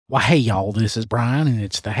Well, hey, y'all, this is Brian, and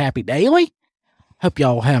it's the Happy Daily. Hope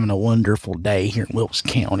y'all having a wonderful day here in Wilkes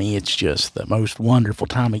County. It's just the most wonderful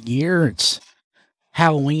time of year. It's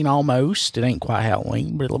Halloween almost. It ain't quite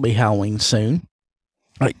Halloween, but it'll be Halloween soon.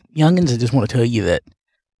 Like, youngins, I just want to tell you that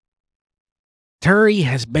Terry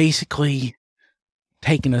has basically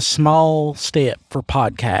taken a small step for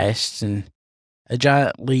podcasts and a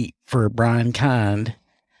giant leap for Brian Kind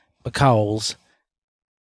because,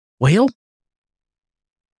 well,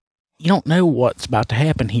 you don't know what's about to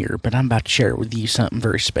happen here, but I'm about to share with you something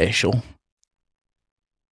very special.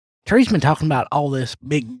 Terry's been talking about all this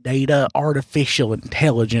big data, artificial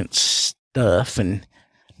intelligence stuff, and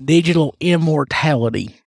digital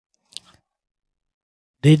immortality.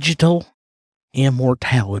 Digital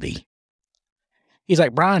immortality. He's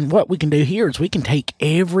like, Brian, what we can do here is we can take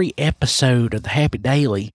every episode of the Happy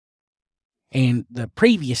Daily and the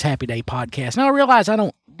previous Happy Day podcast. Now, I realize I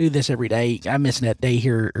don't do this every day. I'm missing that day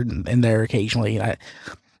here and there occasionally.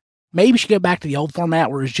 Maybe we should go back to the old format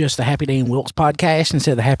where it's just the Happy Day and Wilkes podcast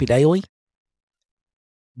instead of the Happy Daily.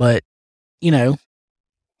 But, you know,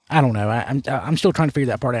 I don't know. I'm still trying to figure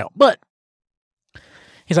that part out. But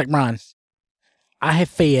he's like, Brian, I have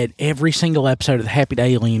fed every single episode of the Happy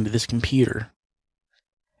Daily into this computer,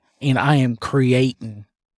 and I am creating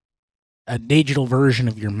a digital version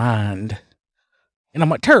of your mind. And I'm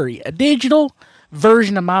like, Terry, a digital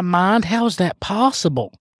version of my mind? How is that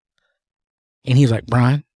possible? And he's like,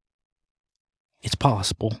 Brian, it's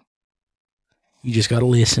possible. You just got to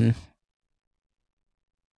listen.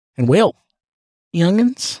 And well,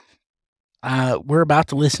 youngins, we're about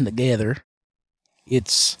to listen together.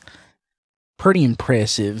 It's pretty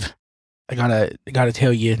impressive. I gotta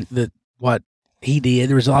tell you that what he did.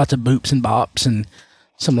 There was lots of boops and bops and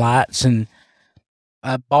some lights and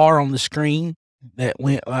a bar on the screen that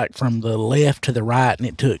went like from the left to the right, and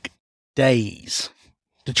it took days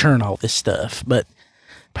to churn all this stuff. But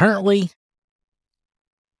apparently,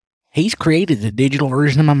 he's created a digital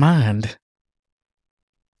version of my mind.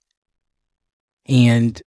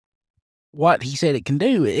 And what he said it can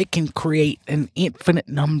do, it can create an infinite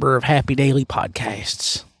number of Happy Daily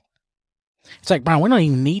podcasts. It's like, Brian, we don't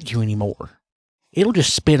even need you anymore. It'll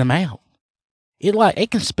just spit them out. It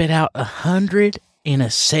can spit out 100 in a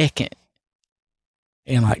second.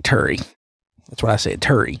 And like Terry, that's what I said,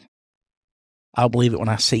 Terry. I'll believe it when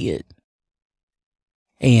I see it.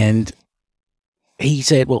 And he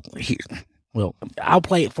said, well, I'll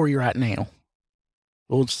play it for you right now.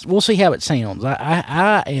 We'll see how it sounds.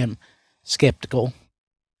 I am skeptical.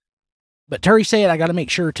 But Terry said I got to make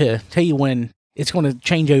sure to tell you when it's going to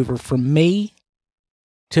change over from me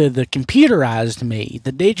to the computerized me,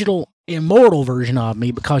 the digital immortal version of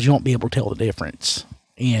me, because you won't be able to tell the difference.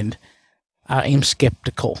 And I am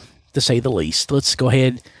skeptical, to say the least. Let's go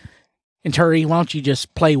ahead. And Terry, why don't you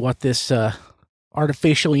just play what this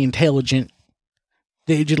artificially intelligent,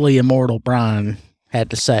 digitally immortal Brian had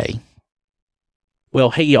to say.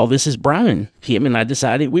 Well, hey, y'all, this is Brian. Him and I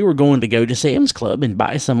decided we were going to go to Sam's Club and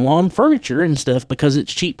buy some lawn furniture and stuff because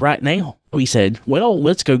it's cheap right now. We said, well,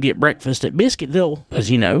 let's go get breakfast at Biscuitville. As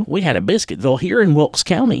you know, we had a Biscuitville here in Wilkes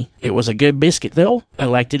County. It was a good Biscuitville. I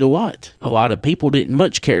liked it a lot. A lot of people didn't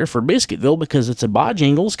much care for Biscuitville because it's a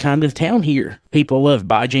Bojangles kind of town here. People love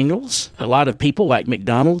Bojangles. A lot of people like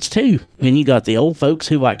McDonald's too. Then you got the old folks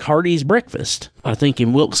who like Hardee's breakfast. I think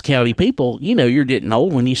in Wilkes County people, you know you're getting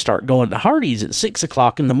old when you start going to Hardee's at 6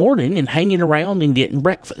 o'clock in the morning and hanging around and getting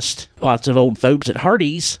breakfast. Lots of old folks at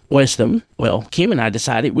Hardee's, Westham. Well, Kim and I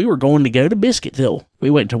decided we were going to go to Biscuitville. We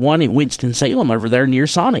went to one in Winston-Salem over there near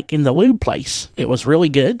Sonic in the lube place. It was really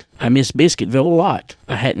good. I miss Biscuitville a lot.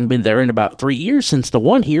 I hadn't been there in about 3 years since the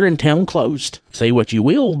one here in town closed. Say what you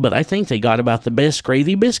will, but I think they got about the best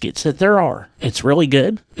gravy biscuits that there are. It's really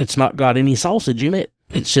good. It's not got any sausage in it.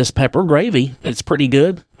 It's just pepper gravy. It's pretty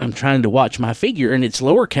good. I'm trying to watch my figure, and it's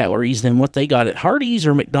lower calories than what they got at Hardee's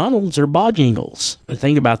or McDonald's or Bojangles. The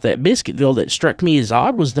thing about that Biscuitville that struck me as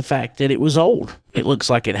odd was the fact that it was old. It looks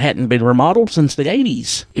like it hadn't been remodeled since the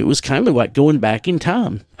 80s. It was kind of like going back in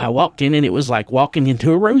time. I walked in and it was like walking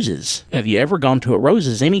into a Rose's. Have you ever gone to a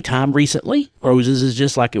Rose's any time recently? Rose's is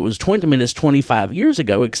just like it was 20 minutes 25 years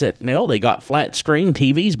ago, except now they got flat screen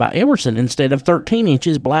TVs by Emerson instead of 13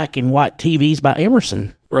 inches black and white TVs by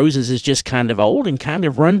Emerson. Rose's is just kind of old and kind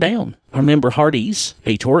of run down. I remember Hardee's.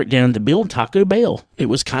 They tore it down to build Taco Bell. It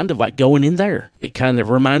was kind of like going in there. It kind of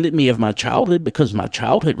reminded me of my childhood because my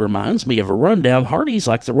childhood reminds me of a rundown Hardee's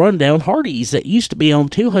like the rundown Hardee's that used to be on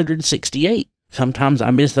 268. Sometimes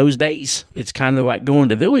I miss those days. It's kind of like going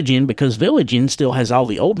to Village Inn because Village Inn still has all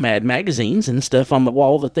the old Mad magazines and stuff on the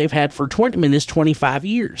wall that they've had for 25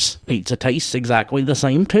 years. Pizza tastes exactly the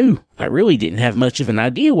same too. I really didn't have much of an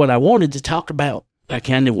idea what I wanted to talk about. I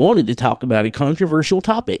kind of wanted to talk about a controversial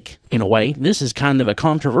topic. In a way, this is kind of a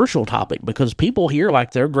controversial topic because people here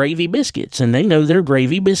like their gravy biscuits, and they know they're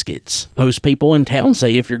gravy biscuits. Most people in town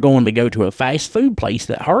say if you're going to go to a fast food place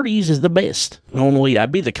that Hardee's is the best. Normally,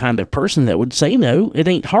 I'd be the kind of person that would say no, it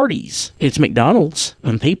ain't Hardee's. It's McDonald's.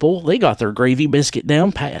 And people, they got their gravy biscuit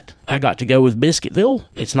down pat. I got to go with Biscuitville.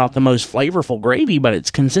 It's not the most flavorful gravy, but it's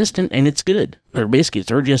consistent and it's good. Their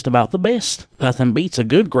biscuits are just about the best. Nothing beats a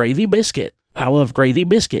good gravy biscuit. I love gravy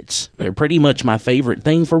biscuits. They're pretty much my favorite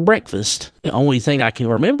thing for breakfast. The only thing I can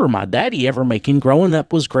remember my daddy ever making growing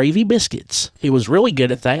up was gravy biscuits. He was really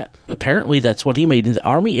good at that. Apparently that's what he made in the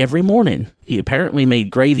Army every morning. He apparently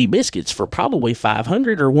made gravy biscuits for probably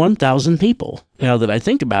 500 or 1,000 people. Now that I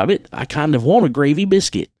think about it, I kind of want a gravy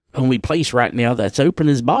biscuit. Only place right now that's open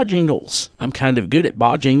is Bojangles. I'm kind of good at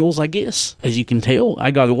Bojangles, I guess. As you can tell,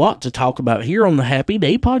 I got a lot to talk about here on the Happy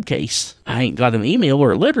Day Podcast. I ain't got an email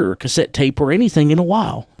or a letter or cassette tape or anything in a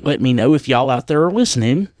while. Let me know if y'all out there are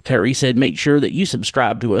listening. Terry said make sure that you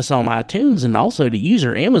subscribe to us on iTunes and also to use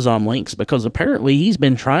our Amazon links because apparently he's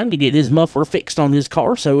been trying to get his muffler fixed on his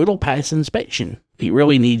car so it'll pass inspection. He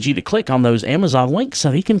really needs you to click on those Amazon links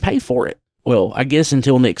so he can pay for it. Well, I guess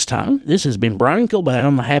until next time, this has been Brian Kilbane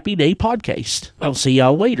on the Happy Day Podcast. I'll see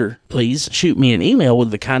y'all later. Please shoot me an email with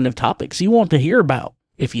the kind of topics you want to hear about.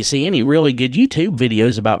 If you see any really good YouTube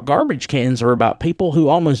videos about garbage cans or about people who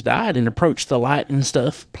almost died and approached the light and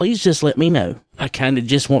stuff, please just let me know. I kind of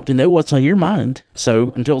just want to know what's on your mind.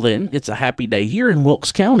 So, until then, it's a happy day here in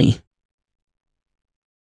Wilkes County.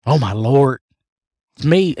 Oh my Lord. It's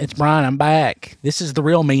me. It's Brian. I'm back. This is the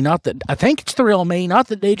real me, not the, I think it's the real me, not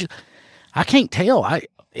the digital. I can't tell.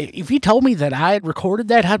 If you told me that I had recorded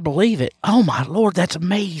that, I'd believe it. Oh my Lord, that's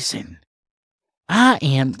amazing. I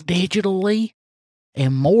am digitally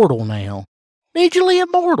immortal now. Digitally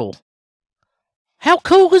immortal. How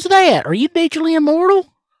cool is that? Are you digitally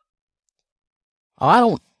immortal? Oh, I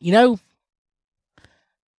don't,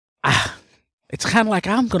 it's kind of like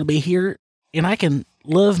I'm going to be here and I can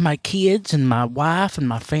love my kids and my wife and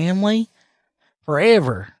my family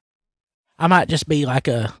forever. I might just be like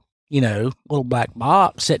a, little black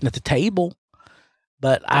box sitting at the table,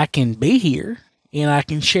 but I can be here and I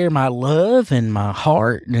can share my love and my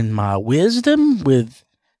heart and my wisdom with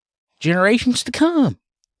generations to come.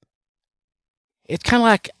 It's kind of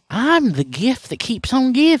like I'm the gift that keeps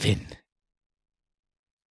on giving.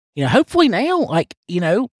 Hopefully now,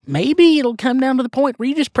 maybe it'll come down to the point where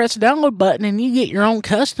you just press the download button and you get your own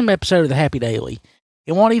custom episode of the Happy Daily.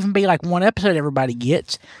 It won't even be like one episode everybody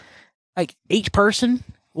gets. Like each person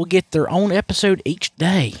will get their own episode each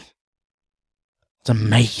day. It's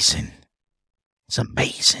amazing. It's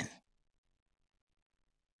amazing.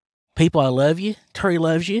 People, I love you. Terry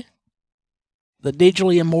loves you. The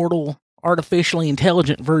digitally immortal, artificially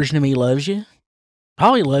intelligent version of me loves you.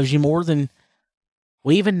 Probably loves you more than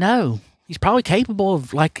we even know. He's probably capable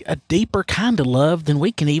of like a deeper kind of love than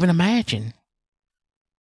we can even imagine.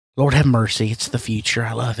 Lord have mercy. It's the future.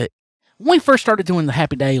 I love it. When we first started doing the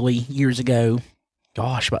Happy Daily years ago,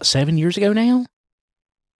 about 7 years ago now,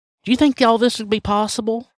 do you think all this would be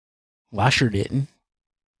possible? Well, I sure didn't.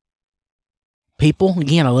 People,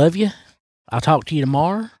 again, I love you. I'll talk to you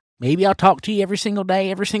tomorrow. Maybe I'll talk to you every single day,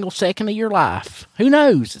 every single second of your life. Who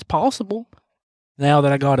knows? It's possible. Now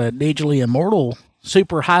that I got a digitally immortal,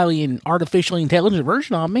 super highly and artificially intelligent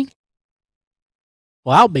version of me.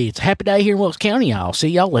 Well, it's a happy day here in Wilkes County. I'll see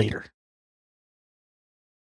y'all later.